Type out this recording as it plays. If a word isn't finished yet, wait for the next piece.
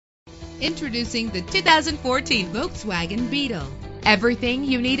Introducing the 2014 Volkswagen Beetle. Everything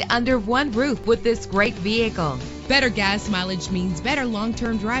you need under one roof with this great vehicle. Better gas mileage means better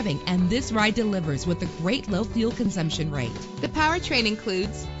long-term driving, and this ride delivers with a great low fuel consumption rate. The powertrain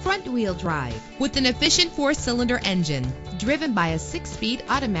includes front-wheel drive with an efficient 4-cylinder engine driven by a 6-speed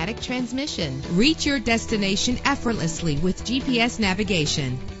automatic transmission. Reach your destination effortlessly with GPS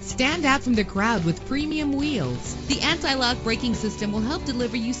navigation. Stand out from the crowd with premium wheels. The anti-lock braking system will help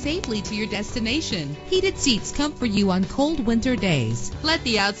deliver you safely to your destination. Heated seats comfort you on cold winter days. Let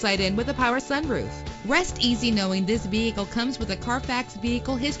the outside in with a power sunroof. Rest easy knowing this vehicle comes with a Carfax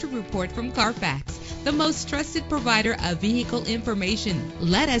Vehicle History Report from Carfax, the most trusted provider of vehicle information.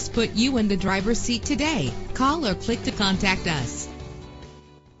 Let us put you in the driver's seat today. Call or click to contact us.